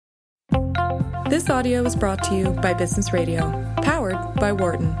This audio is brought to you by Business Radio, powered by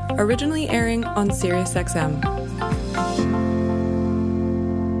Wharton, originally airing on SiriusXM.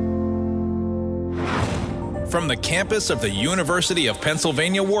 From the campus of the University of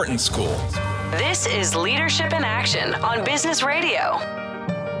Pennsylvania Wharton School. This is Leadership in Action on Business Radio.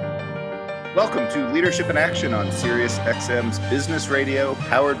 Welcome to Leadership in Action on SiriusXM's Business Radio,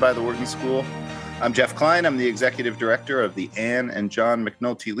 powered by the Wharton School. I'm Geoff Klein. I'm the Executive Director of the Ann and John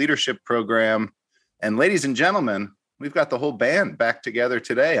McNulty Leadership Program. And ladies and gentlemen, we've got the whole band back together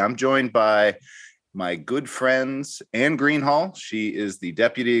today. I'm joined by my good friends, Ann Greenhall. She is the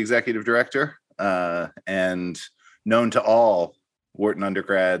Deputy Executive Director and known to all Wharton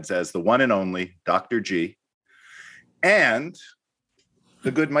undergrads as the one and only Dr. G. And the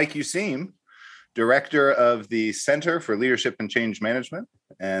good Mike Useem, Director of the Center for Leadership and Change Management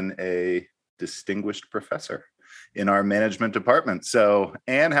and a distinguished professor in our management department. So,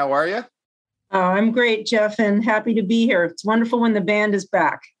 Ann, how are you? Oh, I'm great, Geoff, and happy to be here. It's wonderful when the band is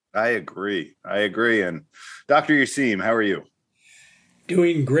back. I agree. And Dr. Useem, how are you?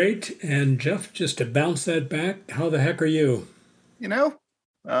 Doing great. And Geoff, just to bounce that back, how the heck are you?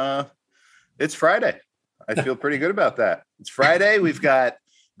 It's Friday. I feel pretty good about that. It's Friday. We've got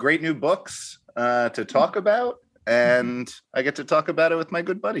great new books to talk about, and I get to talk about it with my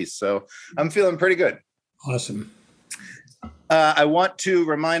good buddies. So I'm feeling pretty good. Awesome. I want to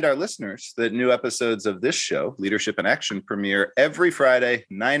remind our listeners that new episodes of this show, Leadership in Action, premiere every Friday,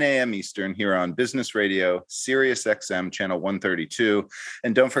 9 a.m. Eastern, here on Business Radio, SiriusXM, channel 132.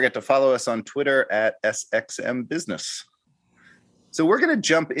 And don't forget to follow us on Twitter at SXM Business. So we're going to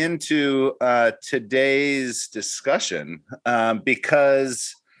jump into today's discussion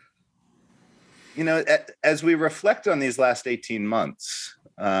because, as we reflect on these last 18 months,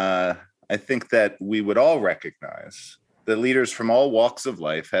 I think that we would all recognize that leaders from all walks of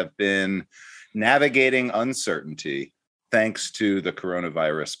life have been navigating uncertainty thanks to the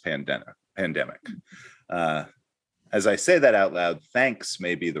coronavirus pandemic. As I say that out loud, thanks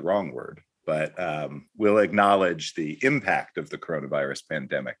may be the wrong word, but we'll acknowledge the impact of the coronavirus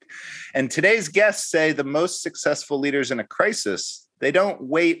pandemic. And today's guests say the most successful leaders in a crisis, they don't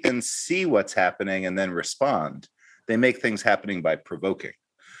wait and see what's happening and then respond. They make things happening by provoking.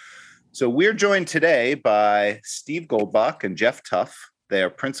 So we're joined today by Steve Goldbach and Geoff Tuff. They are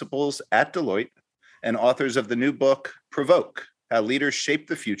principals at Deloitte and authors of the new book, Provoke: How Leaders Shape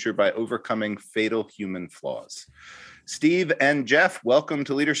the Future by Overcoming Fatal Human Flaws. Steve and Geoff, welcome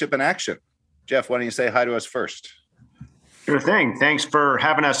to Leadership in Action. Geoff, why don't you say hi to us first? Sure thing. Thanks for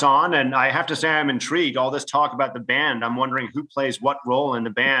having us on. And I have to say, I'm intrigued. All this talk about the band, I'm wondering who plays what role in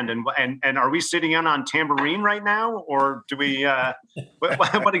the band. And are we sitting in on tambourine right now? Or do we,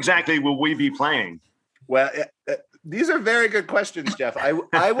 what exactly will we be playing? Well, these are very good questions, Geoff.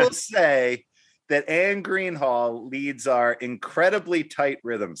 I will say that Ann Greenhall leads our incredibly tight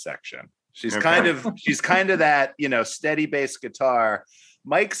rhythm section. She's kind of that, steady bass guitar.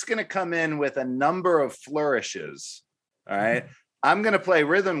 Mike's going to come in with a number of flourishes. All right. I'm going to play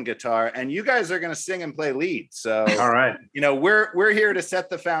rhythm guitar and you guys are going to sing and play lead. So, all right. We're here to set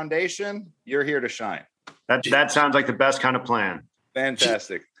the foundation. You're here to shine. That sounds like the best kind of plan.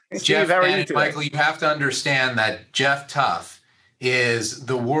 Fantastic. Geoff, Steve, how are you today? Michael, you have to understand that Geoff Tuff is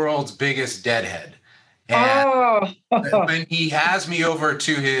the world's biggest deadhead. And when he has me over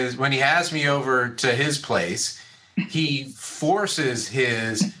to his place, he forces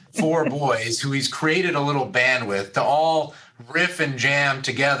his four boys who he's created a little band with to all riff and jam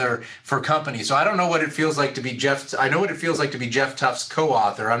together for company. So I don't know what it feels like to be Geoff. I know what it feels like to be Geoff Tuff's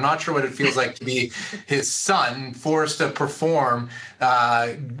co-author. I'm not sure what it feels like to be his son forced to perform,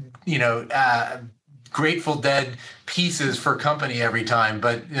 Grateful Dead pieces for company every time.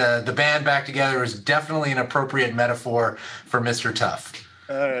 But the band back together is definitely an appropriate metaphor for Mr. Tuff.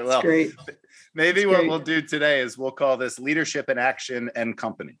 All right, well, great. Maybe what we'll do today is we'll call this Leadership in Action and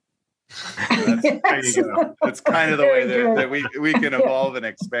Company. There you go. That's kind of the way that we can evolve and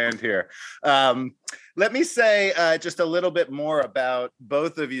expand here. Let me say just a little bit more about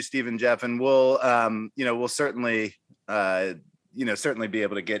both of you, Steve and Geoff, and we'll certainly be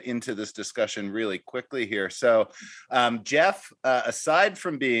able to get into this discussion really quickly here. So, Geoff, aside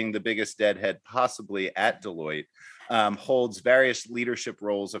from being the biggest deadhead possibly at Deloitte, holds various leadership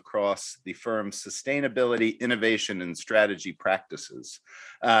roles across the firm's sustainability, innovation, and strategy practices.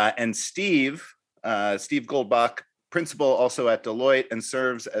 And Steve Goldbach, principal also at Deloitte, and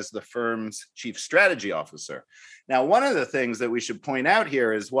serves as the firm's chief strategy officer. Now, one of the things that we should point out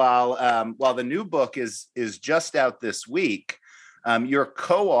here is while the new book is just out this week, you're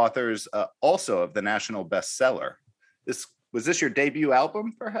co-authors also of the national bestseller. This Was this your debut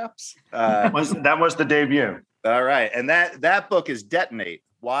album, perhaps? That was the debut. All right. And that book is Detonate: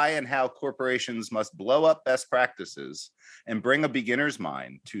 Why and How Corporations Must Blow Up Best Practices and Bring a Beginner's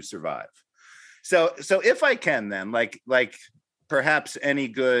Mind to Survive. So if I can then, like perhaps any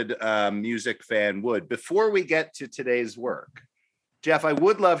good music fan would, before we get to today's work, Geoff, I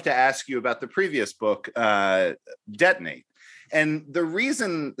would love to ask you about the previous book, Detonate. And the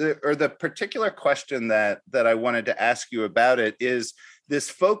reason, or the particular question that I wanted to ask you about it is this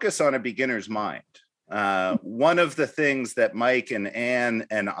focus on a beginner's mind. One of the things that Mike and Anne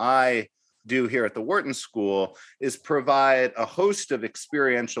and I do here at the Wharton School is provide a host of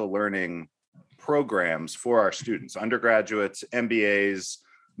experiential learning programs for our students, undergraduates, MBAs,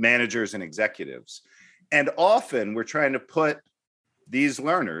 managers, and executives. And often we're trying to put these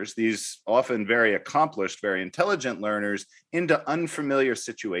learners, these often very accomplished, very intelligent learners, into unfamiliar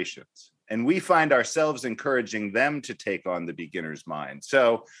situations. And we find ourselves encouraging them to take on the beginner's mind.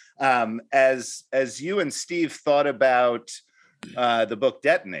 So as you and Steve thought about the book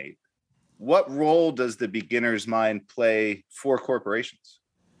Detonate, what role does the beginner's mind play for corporations?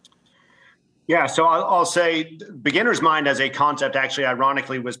 Yeah, so I'll say beginner's mind as a concept actually,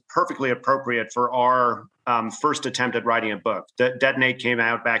 ironically, was perfectly appropriate for our first attempt at writing a book. Detonate came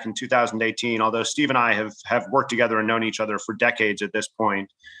out back in 2018, although Steve and I have worked together and known each other for decades at this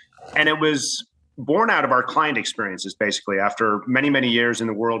point. And it was born out of our client experiences, basically. After many, many years in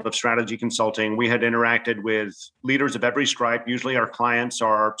the world of strategy consulting, we had interacted with leaders of every stripe. Usually our clients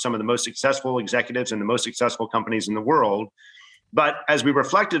are some of the most successful executives in the most successful companies in the world. But as we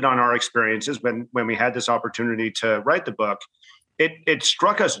reflected on our experiences when we had this opportunity to write the book, it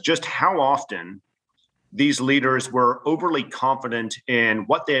struck us just how often these leaders were overly confident in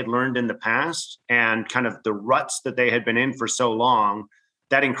what they had learned in the past and kind of the ruts that they had been in for so long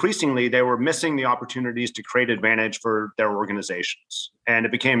that increasingly they were missing the opportunities to create advantage for their organizations. And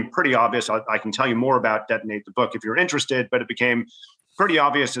it became pretty obvious. I can tell you more about Detonate the book if you're interested, but it became pretty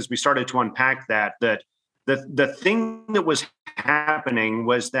obvious as we started to unpack that the thing that was happening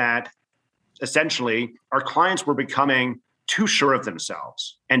was that essentially our clients were becoming too sure of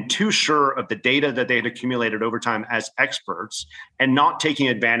themselves and too sure of the data that they had accumulated over time as experts and not taking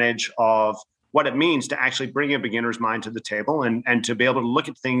advantage of what it means to actually bring a beginner's mind to the table and to be able to look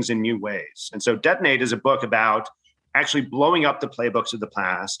at things in new ways. And so Detonate is a book about actually blowing up the playbooks of the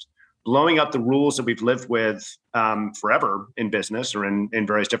past, blowing up the rules that we've lived with forever in business or in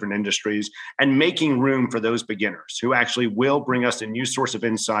various different industries, and making room for those beginners who actually will bring us a new source of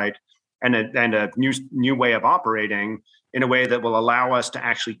insight and a new way of operating in a way that will allow us to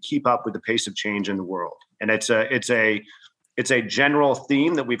actually keep up with the pace of change in the world. And it's a general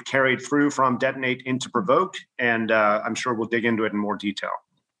theme that we've carried through from Detonate into Provoke, and I'm sure we'll dig into it in more detail.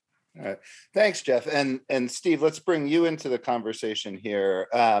 All right. Thanks, Geoff. And Steve, let's bring you into the conversation here.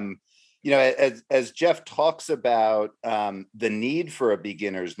 As Geoff talks about the need for a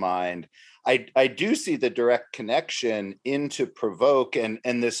beginner's mind, I do see the direct connection into Provoke and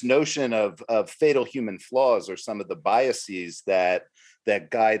this notion of fatal human flaws or some of the biases that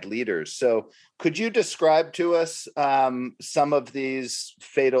guide leaders. So could you describe to us some of these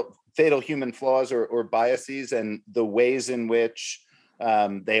fatal human flaws or biases and the ways in which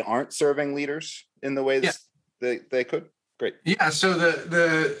they aren't serving leaders in the ways they could? Great. Yeah. So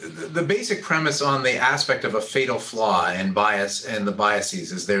the basic premise on the aspect of a fatal flaw and bias and the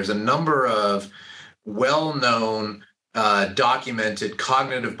biases is there's a number of well-known, documented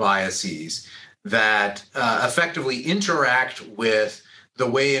cognitive biases that effectively interact with the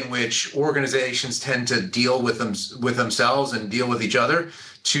way in which organizations tend to deal with themselves and deal with each other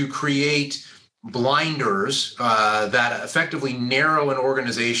to create blinders that effectively narrow an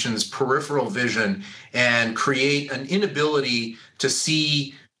organization's peripheral vision and create an inability to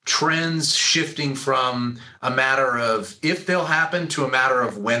see trends shifting from a matter of if they'll happen to a matter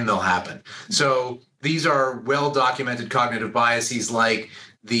of when they'll happen. So these are well-documented cognitive biases like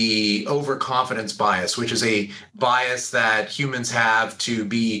the overconfidence bias, which is a bias that humans have to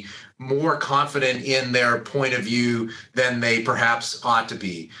be more confident in their point of view than they perhaps ought to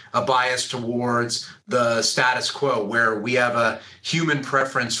be. A bias towards the status quo, where we have a human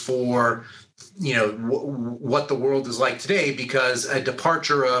preference for, what the world is like today, because a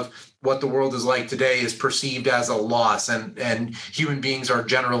departure of what the world is like today is perceived as a loss, and human beings are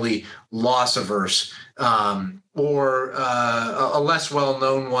generally loss averse. Or a less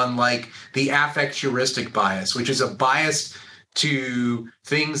well-known one like the affect heuristic bias, which is a bias to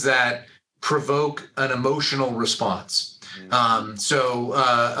things that provoke an emotional response. So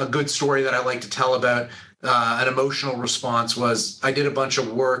a good story that I like to tell about an emotional response was I did a bunch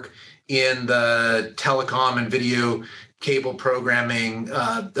of work in the telecom and video cable programming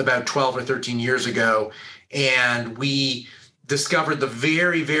about 12 or 13 years ago, and we discovered the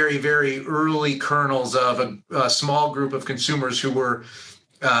very, very, very early kernels of a small group of consumers who were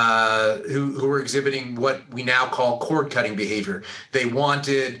exhibiting what we now call cord cutting behavior. They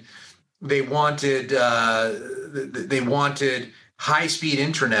wanted high-speed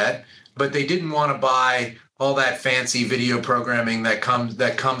internet, but they didn't want to buy all that fancy video programming that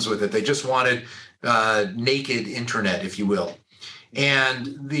comes with it. They just wanted naked internet, if you will.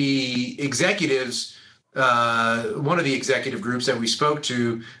 And the executives, one of the executive groups that we spoke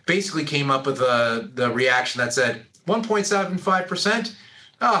to, basically came up with the reaction that said 1.75%.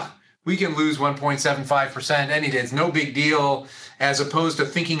 We can lose 1.75% any day. It's no big deal, as opposed to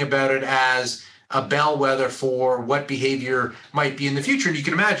thinking about it as a bellwether for what behavior might be in the future. And you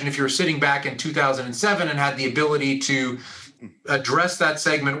can imagine if you were sitting back in 2007 and had the ability to address that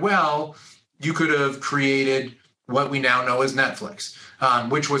segment well, you could have created what we now know as Netflix,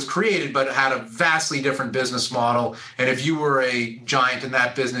 which was created but had a vastly different business model. And if you were a giant in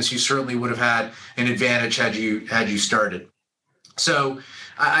that business, you certainly would have had an advantage had you started. So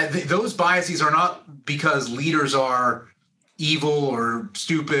those biases are not because leaders are evil or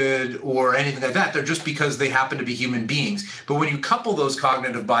stupid or anything like that. They're just because they happen to be human beings. But when you couple those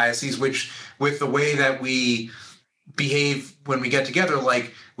cognitive biases, which with the way that we behave when we get together,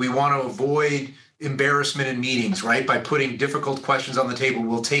 like we want to avoid embarrassment in meetings, right? By putting difficult questions on the table,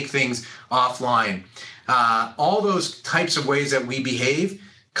 we'll take things offline. All those types of ways that we behave,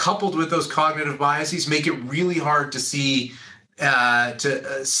 coupled with those cognitive biases, make it really hard to see and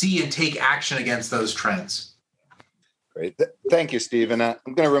take action against those trends. Great. Thank you, Steve. And I'm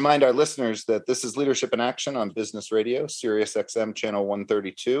going to remind our listeners that this is Leadership in Action on Business Radio, Sirius XM Channel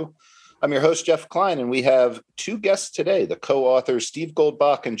 132. I'm your host, Geoff Klein, and we have two guests today, the co-authors Steve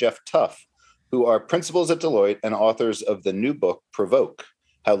Goldbach and Geoff Tuff, who are principals at Deloitte and authors of the new book, Provoke,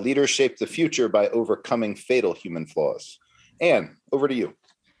 How Leaders Shape the Future by Overcoming Fatal Human Flaws. Anne, over to you.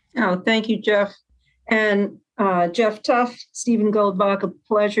 Oh, thank you, Geoff. And Geoff Tuff, Stephen Goldbach, a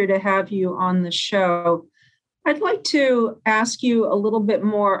pleasure to have you on the show. I'd like to ask you a little bit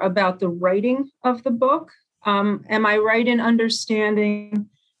more about the writing of the book. Am I right in understanding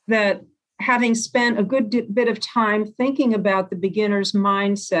that having spent a good bit of time thinking about the beginner's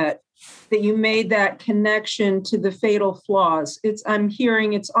mindset, that you made that connection to the fatal flaws? I'm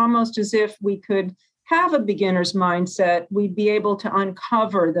hearing it's almost as if we could have a beginner's mindset, we'd be able to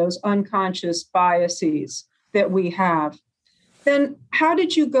uncover those unconscious biases that we have. Then how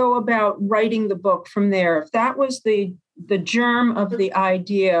did you go about writing the book from there? If that was the germ of the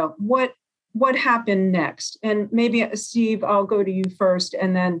idea, what happened next? And maybe, Steve, I'll go to you first,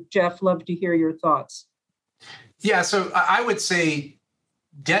 and then Geoff, love to hear your thoughts. Yeah, so I would say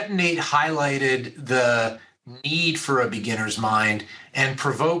Detonate highlighted the need for a beginner's mind, and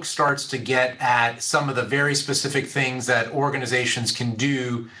Provoke starts to get at some of the very specific things that organizations can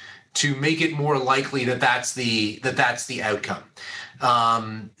do to make it more likely that that's the outcome.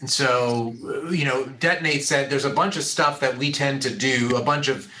 And so, Detonate said there's a bunch of stuff that we tend to do, a bunch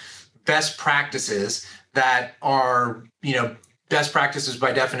of best practices that are, best practices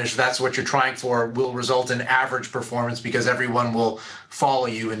by definition, that's what you're trying for, will result in average performance because everyone will follow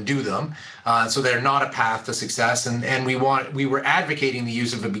you and do them. So they're not a path to success. And we were advocating the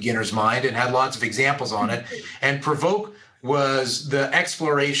use of a beginner's mind and had lots of examples on it. And Provoke was the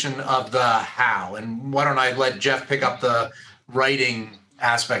exploration of the how. And why don't I let Geoff pick up the writing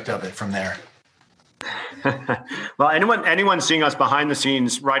aspect of it from there? Well, anyone seeing us behind the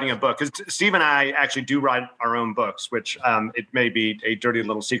scenes writing a book, because Steve and I actually do write our own books, which it may be a dirty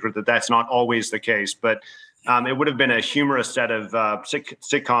little secret that that's not always the case, but it would have been a humorous set of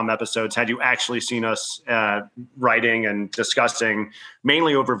sitcom episodes had you actually seen us writing and discussing,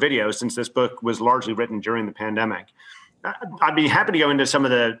 mainly over video, since this book was largely written during the pandemic. I'd be happy to go into some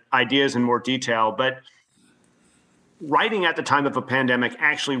of the ideas in more detail, but writing at the time of a pandemic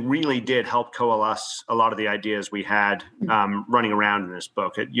actually really did help coalesce a lot of the ideas we had running around in this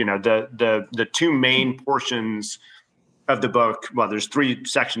book. The two main portions of the book, well, there's three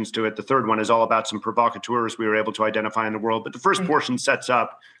sections to it. The third one is all about some provocateurs we were able to identify in the world. But the first portion sets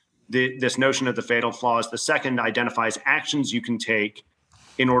up this notion of the fatal flaws. The second identifies actions you can take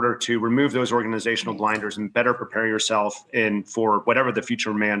in order to remove those organizational blinders and better prepare yourself for whatever the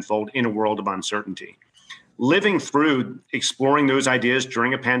future may unfold in a world of uncertainty. Living through exploring those ideas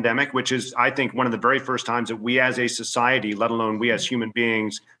during a pandemic, which is, I think, one of the very first times that we as a society, let alone we as human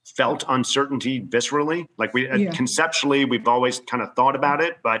beings, felt uncertainty viscerally. Like conceptually, we've always kind of thought about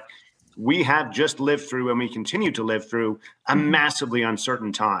it, but we have just lived through, and we continue to live through, a massively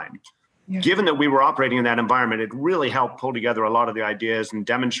uncertain time. Given that we were operating in that environment, it really helped pull together a lot of the ideas and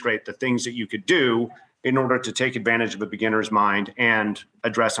demonstrate the things that you could do in order to take advantage of a beginner's mind and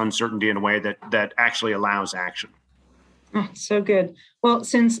address uncertainty in a way that actually allows action. Oh, so good. Well,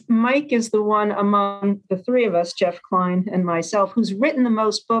 since Mike is the one among the three of us, Geoff Klein and myself, who's written the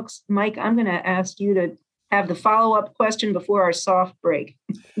most books, Mike, I'm going to ask you to have the follow-up question before our soft break.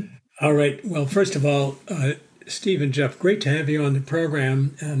 All right. Well, first of all, Steve and Geoff, great to have you on the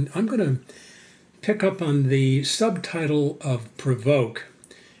program. And I'm going to pick up on the subtitle of Provoke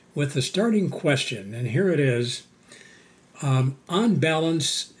with the starting question. And here it is. On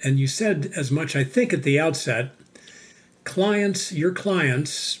balance, and you said as much, I think, at the outset, your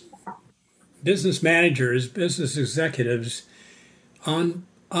clients, business managers, business executives, on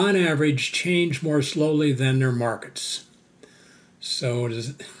average, change more slowly than their markets. So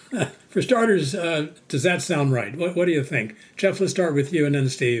for starters, does that sound right? What do you think? Geoff, let's start with you and then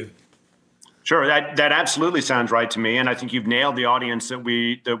Steve. Sure, that absolutely sounds right to me, and I think you've nailed the audience that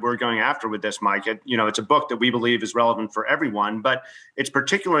we're going after with this, Mike. It's a book that we believe is relevant for everyone, but it's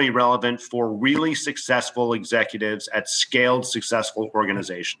particularly relevant for really successful executives at scaled, successful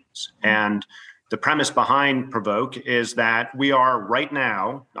organizations. And the premise behind Provoke is that we are right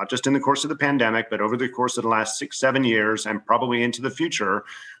now, not just in the course of the pandemic, but over the course of the last 6-7 years and probably into the future,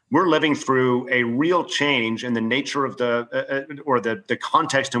 we're living through a real change in the nature of the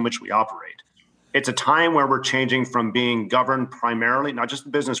context in which we operate. It's a time where we're changing from being governed primarily, not just the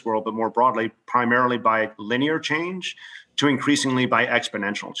business world, but more broadly, primarily by linear change to increasingly by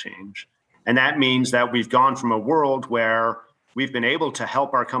exponential change. And that means that we've gone from a world where we've been able to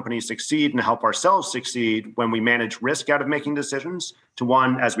help our companies succeed and help ourselves succeed when we manage risk out of making decisions to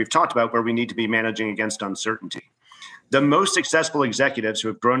one, as we've talked about, where we need to be managing against uncertainty. The most successful executives who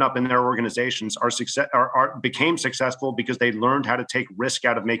have grown up in their organizations became successful because they learned how to take risk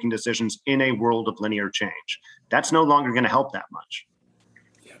out of making decisions in a world of linear change. That's no longer going to help that much.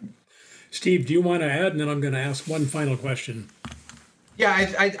 Yeah. Steve, do you want to add? And then I'm going to ask one final question.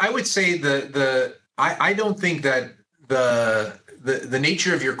 Yeah, I would say I don't think that the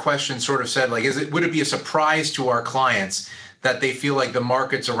nature of your question sort of said, like, would it be a surprise to our clients that they feel like the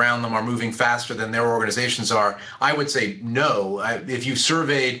markets around them are moving faster than their organizations are? I would say no. If you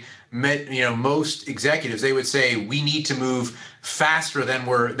surveyed most executives, they would say we need to move faster than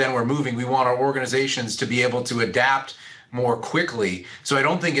we're moving. We want our organizations to be able to adapt more quickly. So I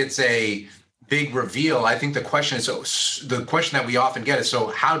don't think it's a big reveal. I think the question that we often get is, so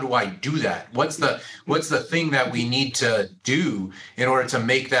how do I do that? What's the thing that we need to do in order to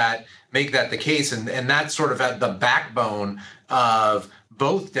make that the case? And that's sort of at the backbone of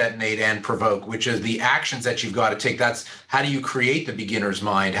both Detonate and Provoke, which is the actions that you've got to take. That's how do you create the beginner's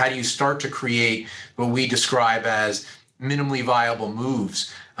mind? How do you start to create what we describe as minimally viable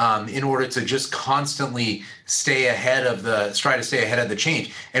moves in order to just constantly try to stay ahead of the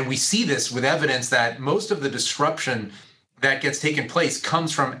change? And we see this with evidence that most of the disruption that gets taken place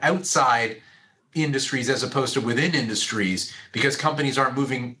comes from outside industries as opposed to within industries, because companies aren't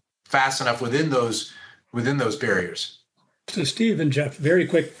moving fast enough within those barriers. So Steve and Geoff, very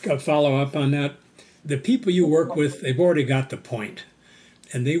quick follow-up on that. The people you work with, they've already got the point,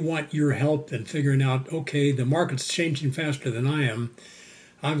 and they want your help in figuring out, okay, the market's changing faster than I am.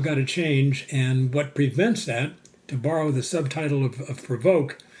 I've got to change. And what prevents that, to borrow the subtitle of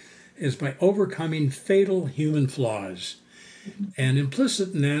Provoke, is by overcoming fatal human flaws. And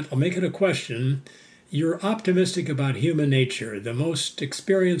implicit in that, I'll make it a question. You're optimistic about human nature. The most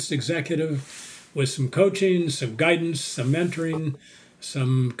experienced executive with some coaching, some guidance, some mentoring,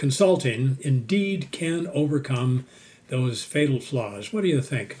 some consulting, indeed can overcome those fatal flaws. What do you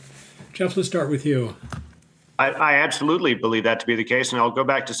think? Geoff, let's start with you. I absolutely believe that to be the case. And I'll go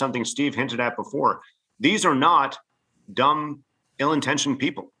back to something Steve hinted at before. These are not dumb, ill-intentioned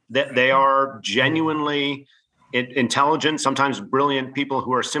people. They are genuinely intelligent, sometimes brilliant people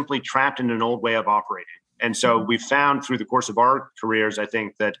who are simply trapped in an old way of operating. And so we've found through the course of our careers, I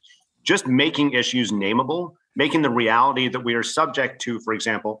think, that just making issues nameable, making the reality that we are subject to, for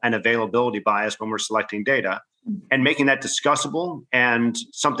example, an availability bias when we're selecting data, and making that discussable and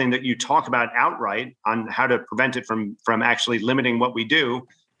something that you talk about outright on how to prevent it from actually limiting what we do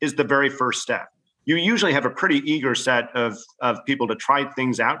is the very first step. You usually have a pretty eager set of people to try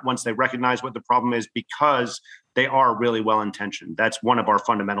things out once they recognize what the problem is, because they are really well-intentioned. That's one of our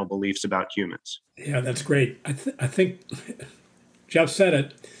fundamental beliefs about humans. Yeah, that's great. I think Geoff said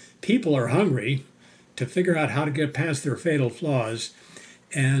it. People are hungry to figure out how to get past their fatal flaws.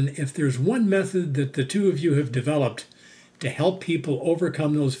 And if there's one method that the two of you have developed to help people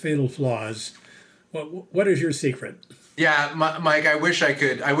overcome those fatal flaws, what is your secret? Yeah, Mike, I wish I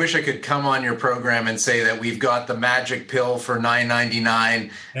could come on your program and say that we've got the magic pill for $9.99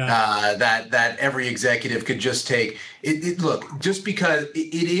 that every executive could just take. Look, just because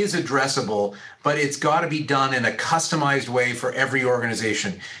it is addressable, but it's got to be done in a customized way for every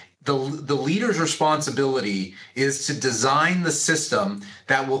organization. The leader's responsibility is to design the system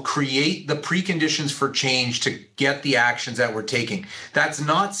that will create the preconditions for change to get the actions that we're taking. That's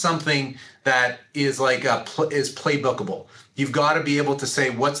not something that is like is playbookable. You've got to be able to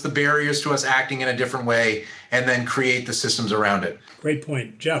say what's the barriers to us acting in a different way, and then create the systems around it. Great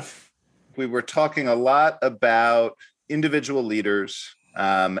point, Geoff. We were talking a lot about individual leaders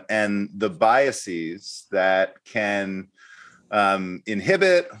and the biases that can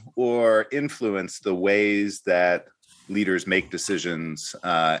inhibit or influence the ways that leaders make decisions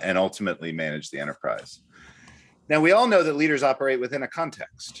and ultimately manage the enterprise. Now, we all know that leaders operate within a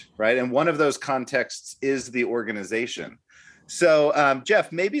context, right? And one of those contexts is the organization. So,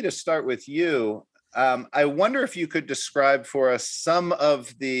 Geoff, maybe to start with you, I wonder if you could describe for us some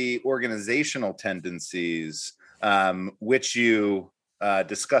of the organizational tendencies which you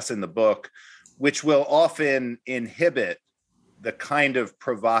discuss in the book, which will often inhibit the kind of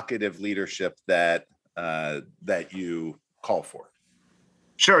provocative leadership that you call for.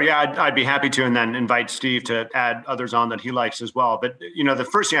 Sure. Yeah, I'd be happy to, and then invite Steve to add others on that he likes as well. But, the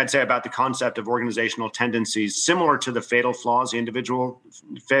first thing I'd say about the concept of organizational tendencies, similar to the fatal flaws, the individual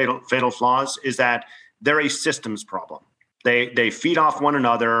fatal flaws, is that they're a systems problem. They feed off one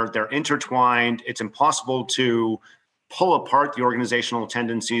another. They're intertwined. It's impossible to pull apart the organizational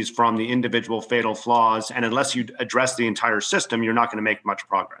tendencies from the individual fatal flaws. And unless you address the entire system, you're not going to make much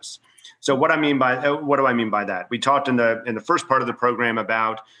progress. So what do I mean by that? We talked in the first part of the program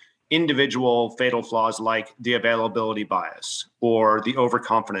about individual fatal flaws like the availability bias or the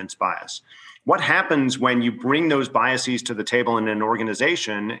overconfidence bias. What happens when you bring those biases to the table in an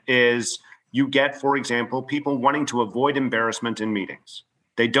organization is you get, for example, people wanting to avoid embarrassment in meetings.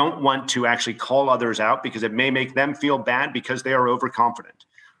 They don't want to actually call others out because it may make them feel bad because they are overconfident.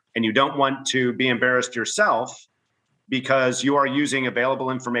 And you don't want to be embarrassed yourself because you are using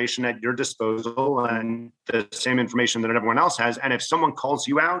available information at your disposal and the same information that everyone else has. And if someone calls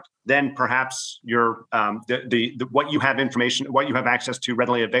you out, then perhaps your what you have access to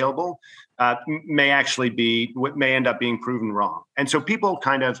readily available may end up being proven wrong. And so people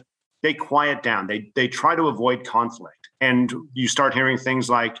they quiet down. They try to avoid conflict. And you start hearing things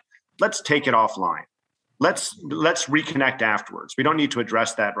like, let's take it offline. Let's reconnect afterwards. We don't need to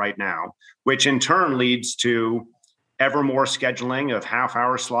address that right now, which in turn leads to ever more scheduling of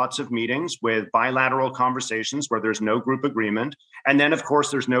half-hour slots of meetings with bilateral conversations where there's no group agreement. And then, of course,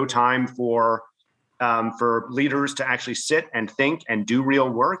 there's no time for leaders to actually sit and think and do real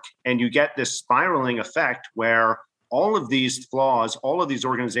work. And you get this spiraling effect where all of these flaws, all of these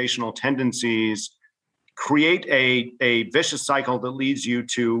organizational tendencies create a vicious cycle that leads you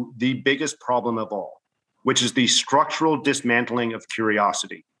to the biggest problem of all, which is the structural dismantling of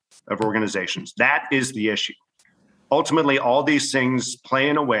curiosity of organizations. That is the issue. Ultimately, all these things play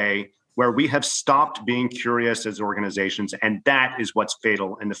in a way where we have stopped being curious as organizations, and that is what's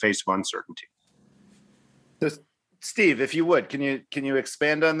fatal in the face of uncertainty. So, Steve, if you would, can you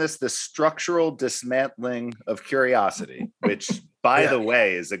expand on this? The structural dismantling of curiosity, which, by the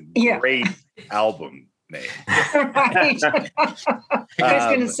way, is a great album name. Right. I was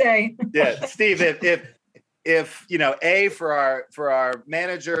going to say. Yeah, Steve, if for our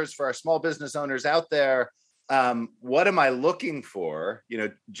managers, for our small business owners out there, what am I looking for?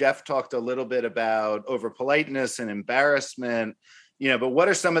 Geoff talked a little bit about over-politeness and embarrassment, but what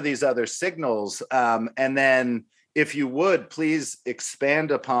are some of these other signals? And then if you would, please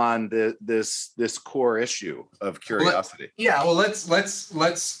expand upon this core issue of curiosity.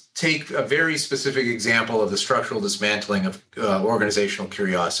 Let's take a very specific example of the structural dismantling of organizational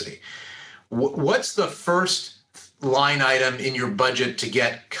curiosity. What's the first line item in your budget to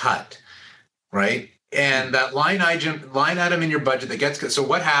get cut, right? And that line item in your budget that gets cut. So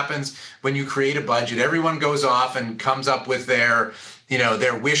what happens when you create a budget? Everyone goes off and comes up with their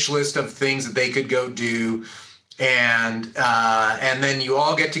wish list of things that they could go do. And then you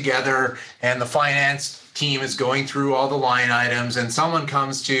all get together and the finance team is going through all the line items, and someone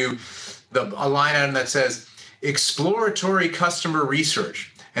comes to a line item that says exploratory customer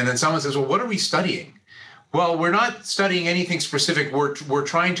research. And then someone says, well, what are we studying? Well, we're not studying anything specific. We're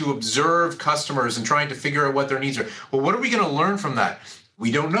trying to observe customers and trying to figure out what their needs are. Well, what are we going to learn from that?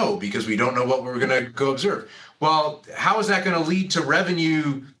 We don't know, because we don't know what we're going to go observe. Well, how is that going to lead to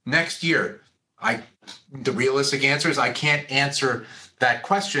revenue next year? The realistic answer is I can't answer that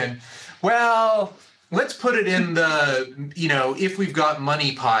question. Well, let's put it in the, if we've got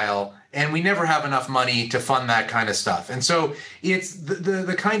money pile, and we never have enough money to fund that kind of stuff. And so it's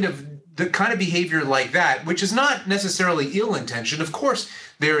the kind of behavior like that, which is not necessarily ill-intentioned. Of course,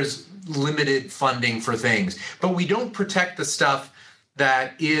 there's limited funding for things, but we don't protect the stuff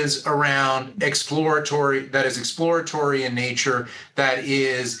that is exploratory in nature, that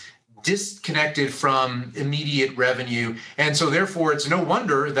is disconnected from immediate revenue. And so therefore, it's no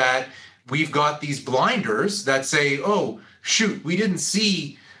wonder that we've got these blinders that say, oh, shoot, we didn't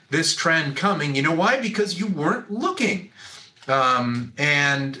see this trend coming. You know why? Because you weren't looking. What's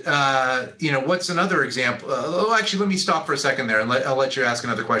another example? Actually, let me stop for a second there, and I'll let you ask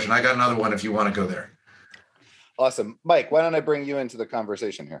another question. I got another one if you want to go there. Awesome. Mike, why don't I bring you into the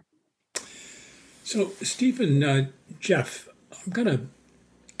conversation here? So, Stephen, Geoff, I'm going to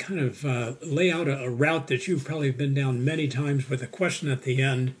kind of lay out a route that you've probably been down many times with a question at the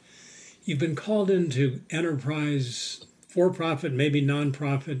end. You've been called into enterprise, for-profit, maybe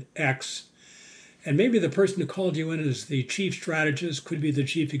nonprofit X, and maybe the person who called you in is the chief strategist, could be the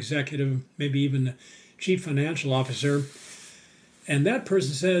chief executive, maybe even the chief financial officer. And that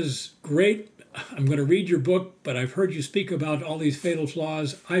person says, great, I'm going to read your book, but I've heard you speak about all these fatal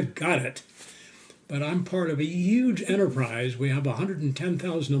flaws. I've got it. But I'm part of a huge enterprise. We have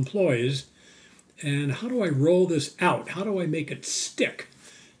 110,000 employees. And how do I roll this out? How do I make it stick?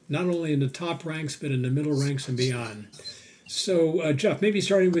 Not only in the top ranks, but in the middle ranks and beyond. So, Geoff, maybe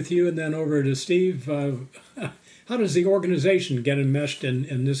starting with you and then over to Steve, how does the organization get enmeshed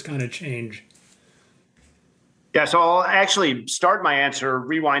in this kind of change? Yeah, so I'll actually start my answer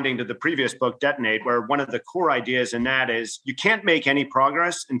rewinding to the previous book, Detonate, where one of the core ideas in that is you can't make any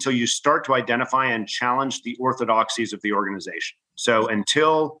progress until you start to identify and challenge the orthodoxies of the organization. So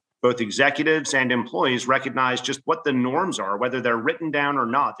until both executives and employees recognize just what the norms are, whether they're written down or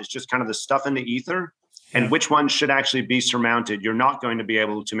not, it's just kind of the stuff in the ether, and which ones should actually be surmounted, you're not going to be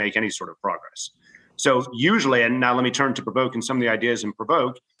able to make any sort of progress. So usually, and now let me turn to Provoke and some of the ideas in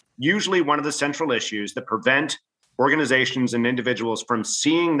Provoke, usually one of the central issues that prevent organizations and individuals from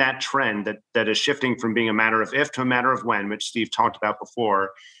seeing that trend that is shifting from being a matter of if to a matter of when, which Steve talked about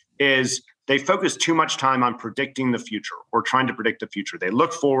before, is they focus too much time on predicting the future or trying to predict the future. They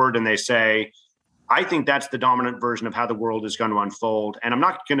look forward and they say, I think that's the dominant version of how the world is going to unfold. And I'm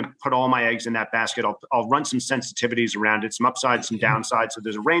not going to put all my eggs in that basket. I'll run some sensitivities around it, some upsides, some downsides. So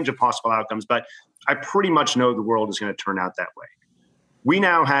there's a range of possible outcomes, but I pretty much know the world is going to turn out that way. We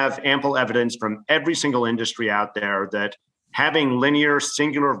now have ample evidence from every single industry out there that having linear,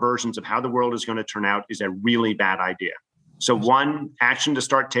 singular versions of how the world is going to turn out is a really bad idea. So one action to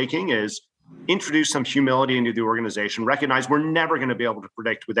start taking is introduce some humility into the organization, recognize we're never going to be able to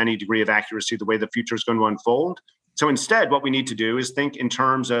predict with any degree of accuracy the way the future is going to unfold. So instead, what we need to do is think in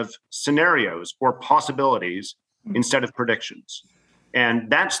terms of scenarios or possibilities instead of predictions. And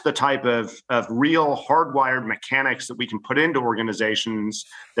that's the type of real hardwired mechanics that we can put into organizations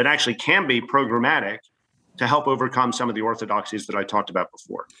that actually can be programmatic to help overcome some of the orthodoxies that I talked about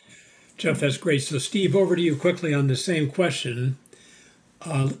before. Geoff, that's great. So Steve, over to you quickly on the same question.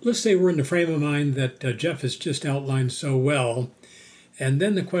 Let's say we're in the frame of mind that Geoff has just outlined so well. And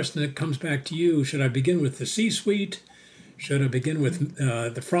then the question that comes back to you, should I begin with the C-suite? Should I begin with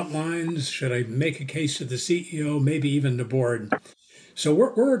the front lines? Should I make a case to the CEO, maybe even the board? So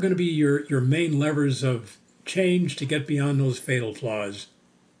what are going to be your main levers of change to get beyond those fatal flaws?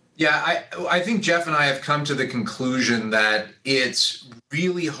 Yeah, I think Geoff and I have come to the conclusion that it's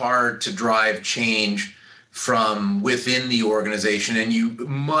really hard to drive change from within the organization. And you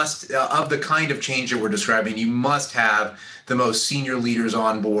must, of the kind of change that we're describing, you must have the most senior leaders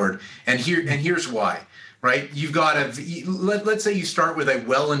on board. And here's why. Right? You've got let's say you start with a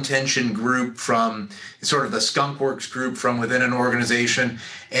well-intentioned group from sort of the skunkworks group from within an organization,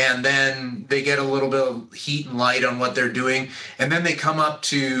 and then they get a little bit of heat and light on what they're doing. And then they come up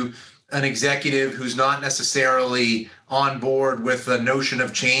to an executive who's not necessarily on board with the notion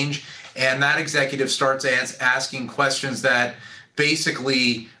of change. And that executive starts asking questions that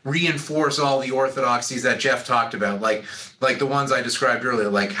basically reinforce all the orthodoxies that Geoff talked about, like the ones I described earlier,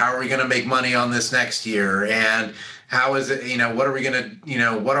 like how are we going to make money on this next year? And how is it, what are we going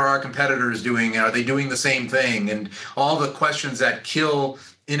to, what are our competitors doing? Are they doing the same thing? And all the questions that kill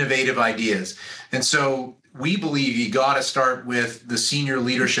innovative ideas. And so we believe you got to start with the senior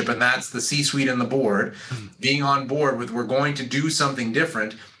leadership, and that's the C-suite and the board, being on board with we're going to do something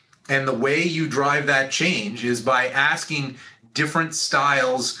different. And the way you drive that change is by asking different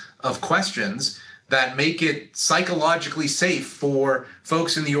styles of questions that make it psychologically safe for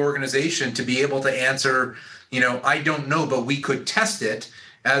folks in the organization to be able to answer, I don't know, but we could test it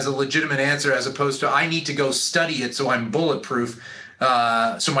as a legitimate answer, as opposed to I need to go study it so I'm bulletproof.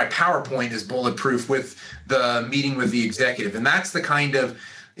 So my PowerPoint is bulletproof with the meeting with the executive. And that's the kind of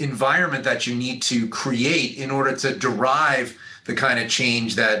environment that you need to create in order to derive the kind of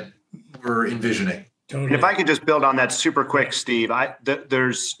change that we're envisioning. Totally. And if I could just build on that super quick, Steve,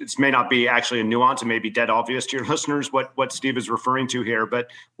 it may not be actually a nuance, and may be dead obvious to your listeners what Steve is referring to here,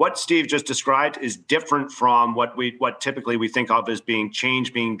 but what Steve just described is different from what typically we think of as being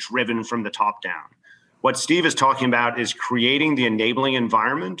change being driven from the top down. What Steve is talking about is creating the enabling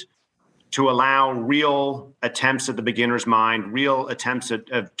environment to allow real attempts at the beginner's mind, real attempts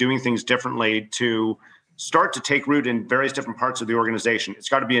at doing things differently to start to take root in various different parts of the organization. It's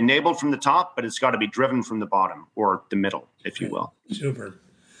got to be enabled from the top, but it's got to be driven from the bottom or the middle, if you will. Super.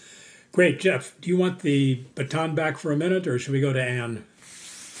 Great. Geoff, do you want the baton back for a minute, or should we go to Anne?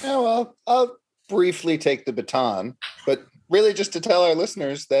 Oh, well, I'll briefly take the baton, but really just to tell our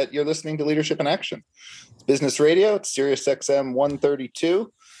listeners that you're listening to Leadership in Action. It's Business Radio. It's Sirius XM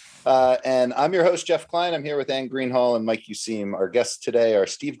 132. And I'm your host, Geoff Klein. I'm here with Anne Greenhall and Mike Useem. Our guests today are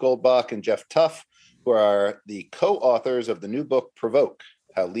Steve Goldbach and Geoff Tuff, who are the co-authors of the new book, Provoke,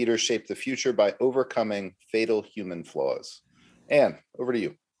 How Leaders Shape the Future by Overcoming Fatal Human Flaws. Anne, over to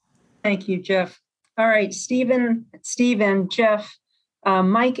you. Thank you, Geoff. All right, Steve and Geoff,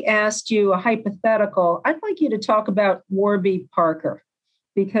 Mike asked you a hypothetical. I'd like you to talk about Warby Parker,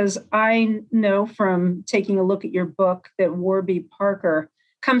 because I know from taking a look at your book that Warby Parker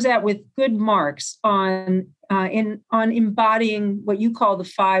comes out with good marks on embodying what you call the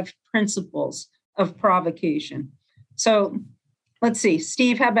 5 principles of provocation. So let's see,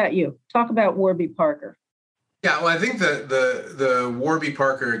 Steve, how about you? Talk about Warby Parker. Yeah, well, I think the Warby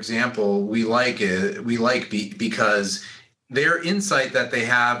Parker example we like because their insight that they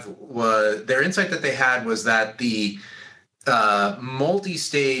had was that the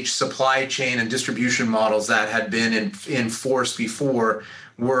multi-stage supply chain and distribution models that had been in force before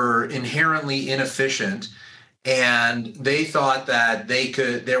were inherently inefficient. And they thought that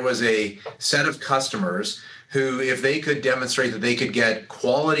there was a set of customers who, if they could demonstrate that they could get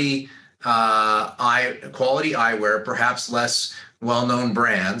quality eyewear, perhaps less well-known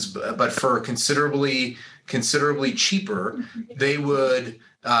brands, but for considerably cheaper, they would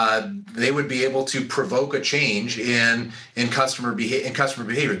be able to provoke a change in customer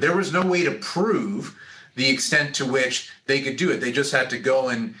behavior. There was no way to prove the extent to which they could do it. They just had to go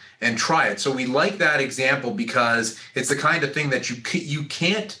and try it. So we like that example because it's the kind of thing that you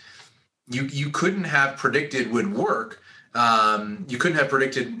couldn't have predicted would work. You couldn't have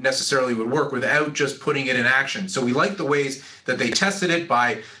predicted necessarily would work without just putting it in action. So we like the ways that they tested it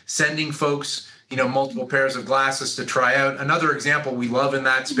by sending folks, multiple pairs of glasses to try out. Another example we love in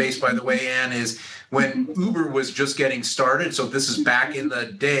that space, by the way, Anne, is when Uber was just getting started. So this is back in the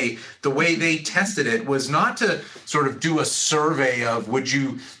day. The way they tested it was not to sort of do a survey of would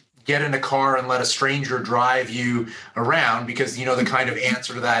you get in a car and let a stranger drive you around, because the kind of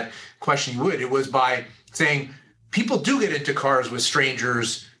answer to that question you would. It was by saying people do get into cars with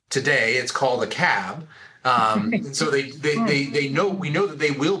strangers today. It's called a cab. And so we know that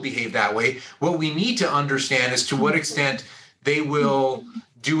they will behave that way. What we need to understand is to what extent they will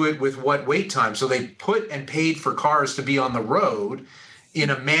do it with what wait time. So they put and paid for cars to be on the road in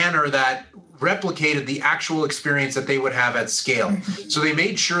a manner that replicated the actual experience that they would have at scale. So they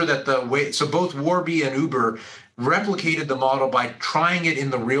made sure that so both Warby and Uber replicated the model by trying it in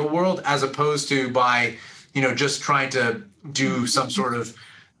the real world, as opposed to by, just trying to do some sort of,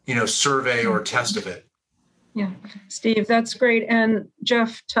 survey or test of it. Yeah, Steve, that's great. And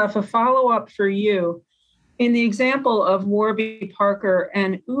Geoff Tuff, a follow-up for you. In the example of Warby Parker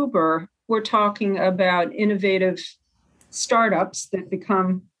and Uber, we're talking about innovative startups that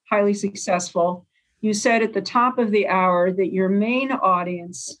become highly successful. You said at the top of the hour that your main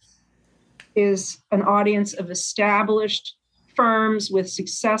audience is an audience of established firms with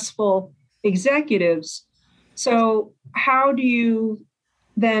successful executives. So how do you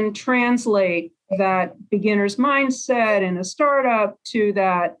then translate that beginner's mindset in a startup to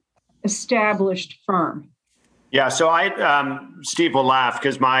that established firm? Yeah, so Steve will laugh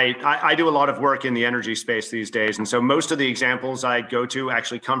because I do a lot of work in the energy space these days. And so most of the examples I go to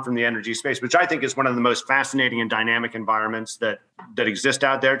actually come from the energy space, which I think is one of the most fascinating and dynamic environments that exist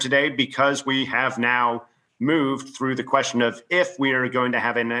out there today, because we have now moved through the question of if we are going to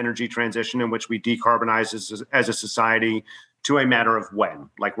have an energy transition in which we decarbonize as a society, to a matter of when.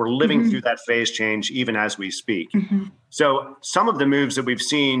 Like, we're living through that phase change even as we speak. So some of the moves that we've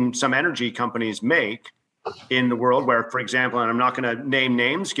seen some energy companies make in the world where, for example, and I'm not going to name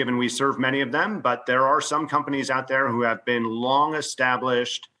names given we serve many of them, but there are some companies out there who have been long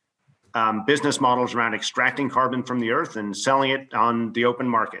established business models around extracting carbon from the earth and selling it on the open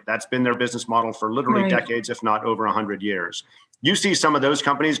market. That's been their business model for literally decades, if not over 100 years. You see some of those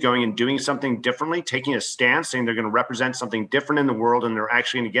companies going and doing something differently, taking a stance, saying they're going to represent something different in the world, and they're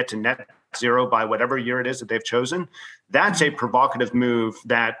actually going to get to net zero by whatever year it is that they've chosen. That's a provocative move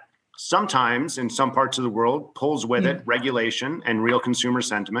that sometimes in some parts of the world pulls with it regulation and real consumer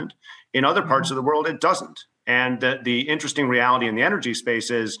sentiment. In other parts of the world, it doesn't. And the interesting reality in the energy space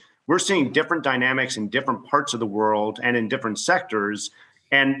is we're seeing different dynamics in different parts of the world and in different sectors.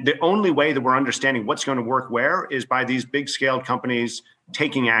 And the only way that we're understanding what's going to work where is by these big scaled companies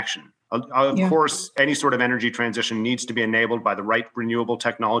taking action. Of course, any sort of energy transition needs to be enabled by the right renewable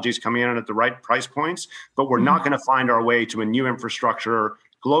technologies coming in at the right price points, but we're not going to find our way to a new infrastructure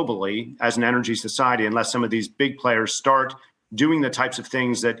globally as an energy society unless some of these big players start doing the types of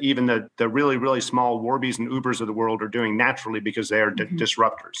things that even the really, really small Warbies and Ubers of the world are doing naturally because they are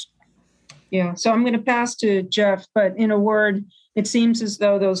disruptors. Yeah, so I'm going to pass to Geoff, but in a word, it seems as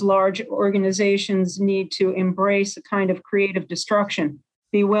though those large organizations need to embrace a kind of creative destruction,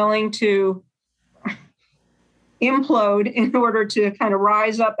 be willing to implode in order to kind of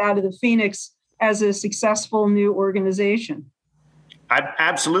rise up out of the phoenix as a successful new organization.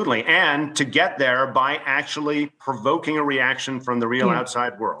 Absolutely. And to get there by actually provoking a reaction from the real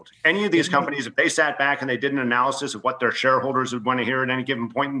outside world. Any of these companies, if they sat back and they did an analysis of what their shareholders would want to hear at any given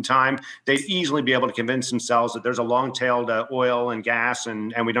point in time, they'd easily be able to convince themselves that there's a long-tailed oil and gas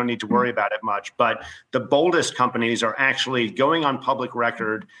and we don't need to worry about it much. But the boldest companies are actually going on public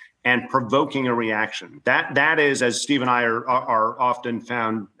record and provoking a reaction. That is, as Steve and I are often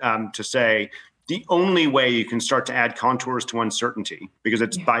found to say, the only way you can start to add contours to uncertainty, because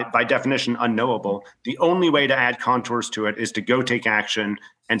it's by definition unknowable, the only way to add contours to it is to go take action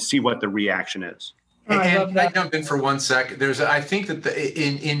and see what the reaction is. And I jump in for 1 sec. I think that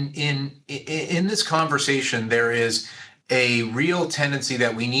in this conversation, there is a real tendency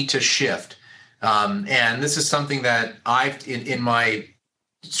that we need to shift. And this is something that I've, in my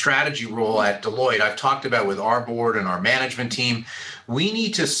strategy role at Deloitte, I've talked about with our board and our management team. We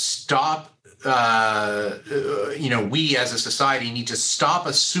need to stop we as a society need to stop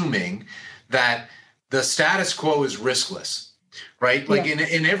assuming that the status quo is riskless, right? Like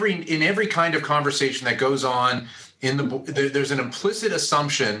in every kind of conversation that goes on there's an implicit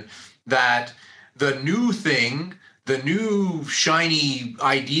assumption that the new thing, the new shiny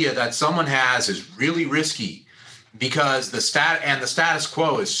idea that someone has is really risky because the status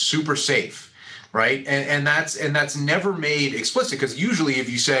quo is super safe, right? And that's never made explicit, because usually if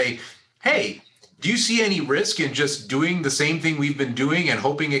you say, hey, do you see any risk in just doing the same thing we've been doing and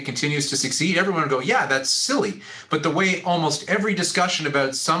hoping it continues to succeed? Everyone will go, yeah, that's silly. But the way almost every discussion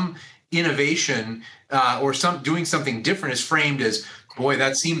about some innovation or doing something different is framed as, boy,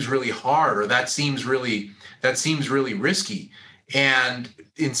 that seems really hard, or that seems really risky. And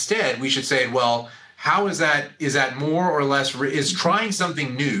instead, we should say, well, how is that more or less, is trying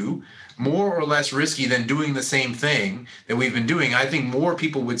something new more or less risky than doing the same thing that we've been doing? I think more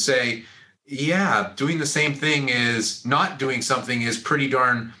people would say, yeah, doing the same thing is not doing something is pretty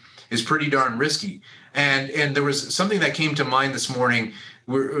darn risky. And there was something that came to mind this morning.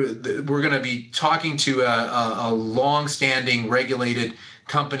 We're going to be talking to a long-standing regulated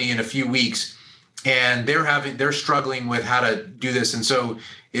company in a few weeks, and they're struggling with how to do this. And so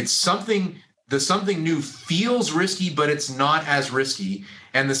it's something new feels risky, but it's not as risky.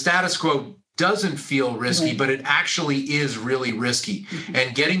 And the status quo doesn't feel risky, but it actually is really risky.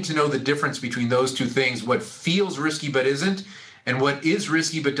 And getting to know the difference between those two things, what feels risky but isn't, and what is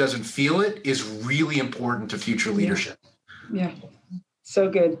risky but doesn't feel it, is really important to future leadership. Yeah. So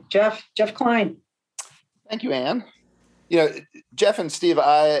good. Geoff Klein. Thank you, Anne. Geoff and Steve,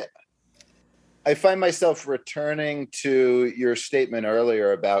 I find myself returning to your statement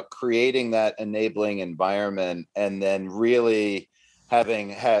earlier about creating that enabling environment and then really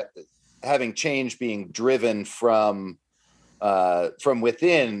having change being driven from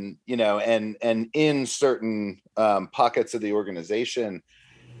within, and in certain pockets of the organization.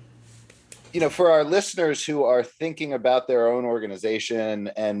 For our listeners who are thinking about their own organization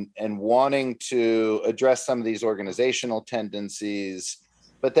and wanting to address some of these organizational tendencies,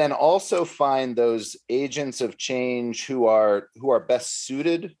 but then also find those agents of change who are best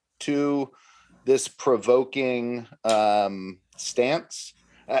suited to this provoking stance.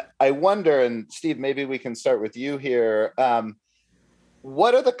 I wonder, and Steve, maybe we can start with you here.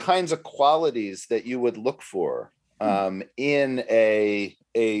 What are the kinds of qualities that you would look for in a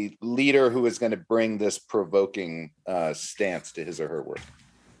leader who is going to bring this provoking stance to his or her work?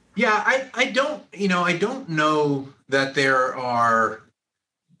 Yeah, I don't know that there are,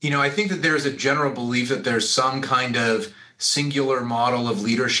 I think that there's a general belief that there's some kind of singular model of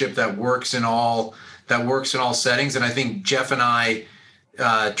leadership that works in all settings. And I think Geoff and I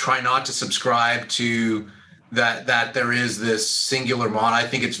try not to subscribe to that there is this singular model. I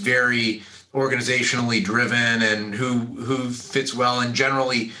think it's very organizationally driven and who fits well. And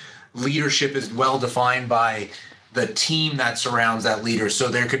generally, leadership is well defined by the team that surrounds that leader. So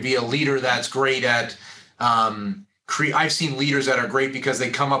there could be a leader that's great at I've seen leaders that are great because they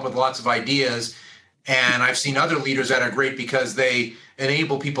come up with lots of ideas, and I've seen other leaders that are great because they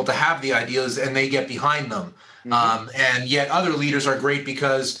enable people to have the ideas and they get behind them. And yet other leaders are great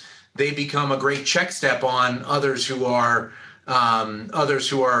because they become a great check step on others who are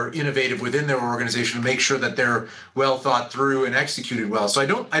innovative within their organization to make sure that they're well thought through and executed well. So I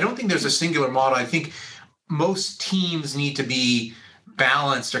don't think there's a singular model. I think most teams need to be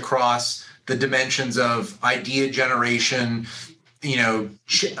balanced across the dimensions of idea generation,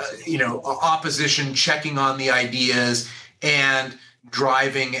 opposition, checking on the ideas, and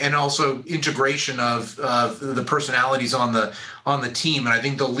driving, and also integration of the personalities on the team. And I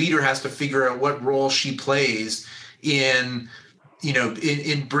think the leader has to figure out what role she plays in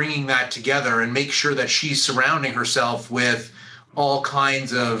bringing that together, and make sure that she's surrounding herself with all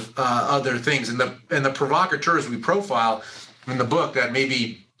kinds of other things. And the provocateurs we profile in the book that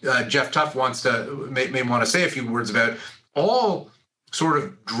maybe Geoff Tuff may want to say a few words about, all sort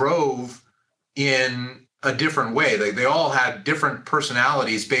of drove in a different way. They all had different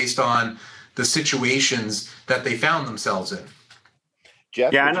personalities based on the situations that they found themselves in.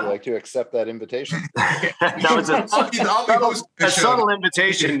 Geoff, would you like to accept that invitation? That was a subtle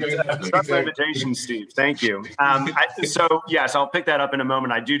invitation. Subtle invitation, Steve. Thank you. So yes, I'll pick that up in a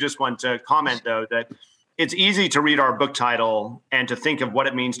moment. I do just want to comment, though, that it's easy to read our book title and to think of what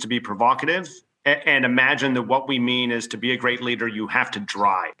it means to be provocative, and imagine that what we mean is to be a great leader, you have to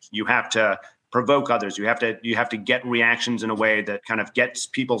drive. You have to provoke others. You have to get reactions in a way that kind of gets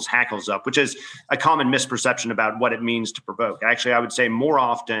people's hackles up, which is a common misperception about what it means to provoke. Actually, I would say more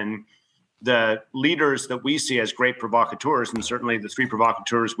often the leaders that we see as great provocateurs, and certainly the three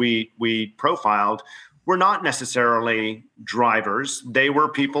provocateurs we profiled, were not necessarily drivers. They were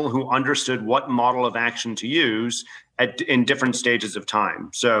people who understood what model of action to use in different stages of time.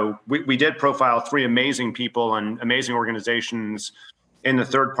 So we did profile three amazing people and amazing organizations in the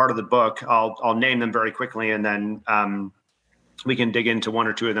third part of the book. I'll name them very quickly, and then we can dig into one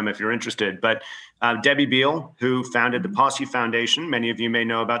or two of them if you're interested. But Debbie Beale, who founded the Posse Foundation. Many of you may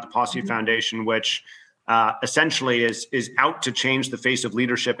know about the Posse Foundation, which essentially is out to change the face of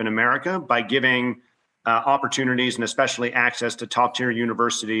leadership in America by giving opportunities and especially access to top-tier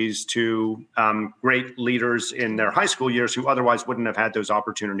universities to great leaders in their high school years who otherwise wouldn't have had those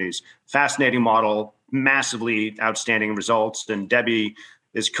opportunities. Fascinating model, massively outstanding results. And Debbie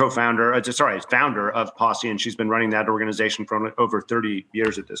is founder of Posse, and she's been running that organization for over 30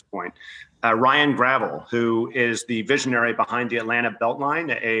 years at this point. Ryan Gravel, who is the visionary behind the Atlanta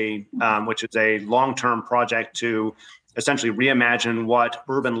Beltline, which is a long-term project to essentially reimagine what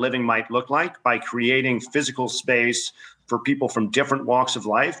urban living might look like by creating physical space for people from different walks of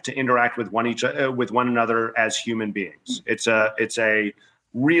life to interact with one another as human beings. It's a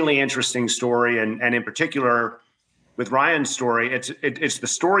really interesting story, and in particular, with Ryan's story, it's the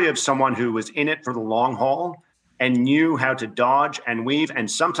story of someone who was in it for the long haul and knew how to dodge and weave,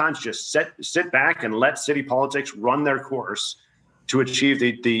 and sometimes just sit back and let city politics run their course to achieve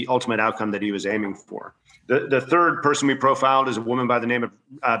the ultimate outcome that he was aiming for. The third person we profiled is a woman by the name of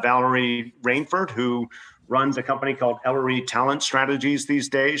Valerie Rainford, who runs a company called Ellery Talent Strategies these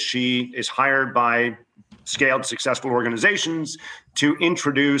days. She is hired by scaled successful organizations to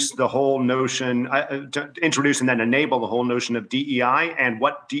introduce the whole notion, to introduce and then enable the whole notion of DEI and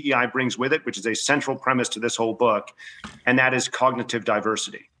what DEI brings with it, which is a central premise to this whole book, and that is cognitive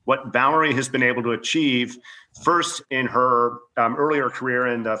diversity. What Valerie has been able to achieve first in her earlier career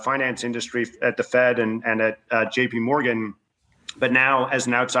in the finance industry at the Fed and at JP Morgan, but now as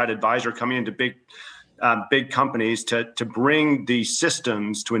an outside advisor coming into big companies to bring the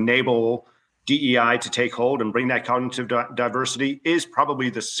systems to enable DEI to take hold and bring that cognitive diversity is probably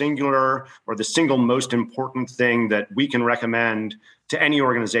the single most important thing that we can recommend to any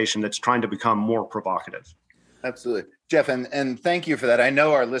organization that's trying to become more provocative. Absolutely. Geoff, and thank you for that. I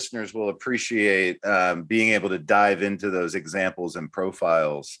know our listeners will appreciate being able to dive into those examples and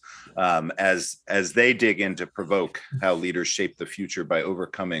profiles as they dig in to provoke how leaders shape the future by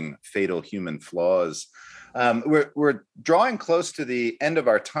overcoming fatal human flaws. We're drawing close to the end of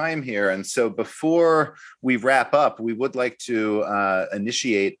our time here. And so before we wrap up, we would like to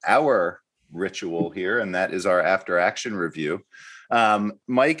initiate our ritual here, and that is our after action review.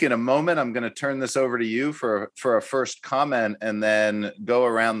 Mike, in a moment, I'm going to turn this over to you for a first comment and then go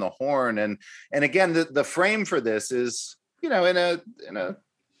around the horn. And again, the frame for this is, in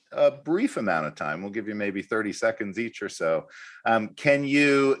a brief amount of time. We'll give you maybe 30 seconds each or so. Can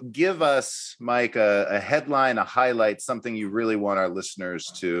you give us, Mike, a headline, a highlight, something you really want our listeners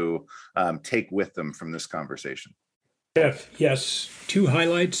to take with them from this conversation? Yes, 2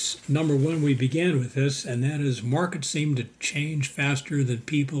 highlights. Number 1, we began with this, and that is markets seem to change faster than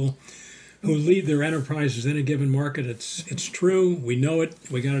people who lead their enterprises in a given market. It's true. We know it.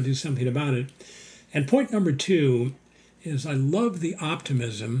 We got to do something about it. And point number 2 is I love the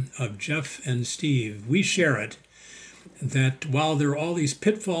optimism of Geoff and Steve. We share it, that while there are all these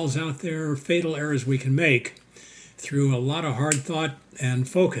pitfalls out there, fatal errors we can make, through a lot of hard thought and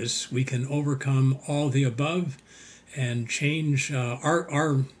focus, we can overcome all the above and change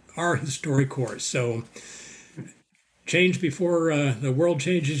our historic course. So change before the world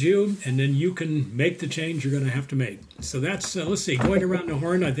changes you, and then you can make the change you're going to have to make. So that's, let's see, going around the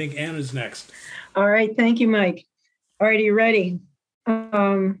horn, I think Anna's next. All right. Thank you, Mike. All right. Are you ready?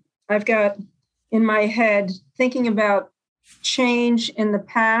 I've got in my head thinking about change in the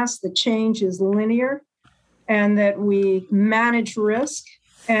past. The change is linear, and that we manage risk,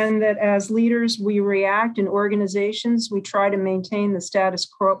 and that as leaders, we react. In organizations, we try to maintain the status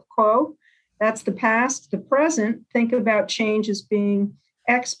quo. That's the past. The present, think about change as being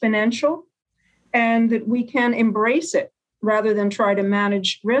exponential, and that we can embrace it rather than try to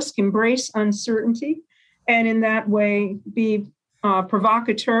manage risk, embrace uncertainty, and in that way be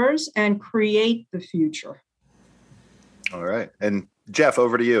provocateurs and create the future. All right. And Geoff,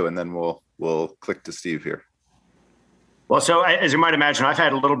 over to you, and then we'll click to Steve here. Well, so as you might imagine, I've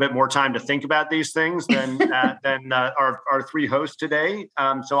had a little bit more time to think about these things than our 3 hosts today.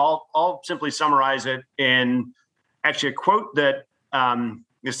 So I'll simply summarize it in actually a quote that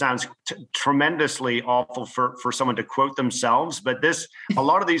this sounds tremendously awful for someone to quote themselves, but a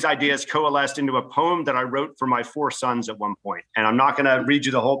lot of these ideas coalesced into a poem that I wrote for my 4 sons at one point. And I'm not going to read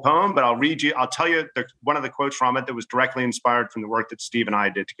you the whole poem, but I'll tell you one of the quotes from it that was directly inspired from the work that Steve and I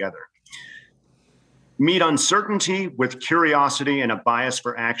did together. Meet uncertainty with curiosity and a bias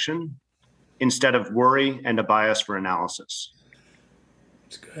for action instead of worry and a bias for analysis.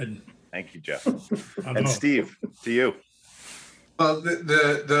 It's good. Thank you, Geoff. And Steve, to you. Well,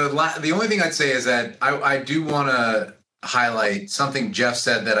 the only thing I'd say is that I do want to highlight something Geoff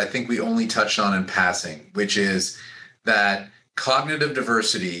said that I think we only touched on in passing, which is that cognitive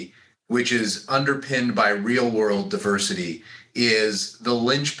diversity, which is underpinned by real world diversity, is the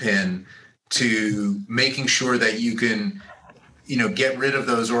linchpin to making sure that you can, get rid of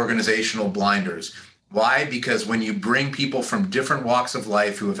those organizational blinders. Why? Because when you bring people from different walks of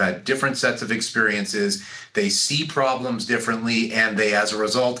life who have had different sets of experiences, they see problems differently, and they, as a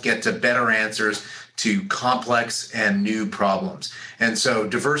result, get to better answers to complex and new problems. And so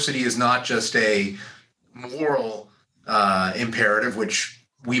diversity is not just a moral imperative, which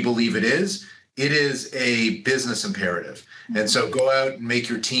we believe it is a business imperative. And so go out and make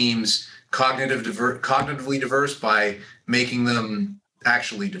your teams cognitively diverse by making them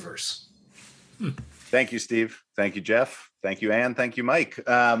actually diverse. Thank you, Steve. Thank you, Geoff. Thank you, Ann. Thank you, Mike.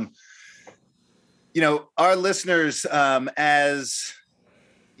 Our listeners, as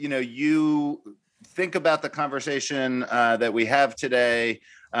you think about the conversation that we have today,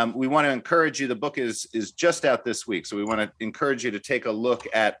 we want to encourage you. The book is just out this week, so we want to encourage you to take a look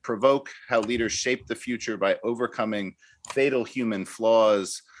at Provoke: How Leaders Shape the Future by Overcoming Fatal Human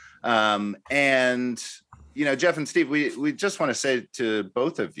Flaws. And Geoff and Steve, we just want to say to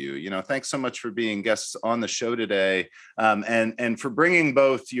both of you, thanks so much for being guests on the show today, and for bringing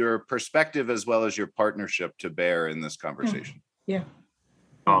both your perspective as well as your partnership to bear in this conversation. Yeah.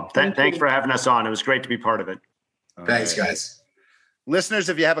 Oh, thanks for having us on. It was great to be part of it. Thanks, guys. Listeners,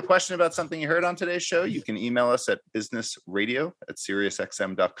 if you have a question about something you heard on today's show, you can email us at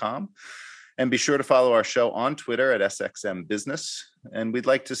businessradio@SiriusXM.com. And be sure to follow our show on Twitter at SXM Business. And we'd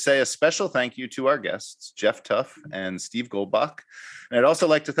like to say a special thank you to our guests, Geoff Tuff and Steve Goldbach. And I'd also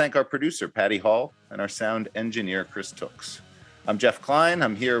like to thank our producer, Patty Hall, and our sound engineer, Chris Tooks. I'm Jeff Klein.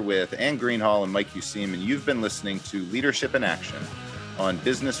 I'm here with Ann Greenhall and Mike Useem, and you've been listening to Leadership in Action on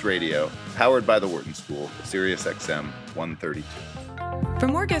Business Radio, powered by the Wharton School, SiriusXM 132. For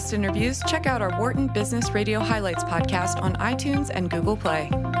more guest interviews, check out our Wharton Business Radio Highlights podcast on iTunes and Google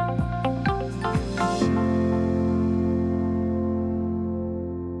Play.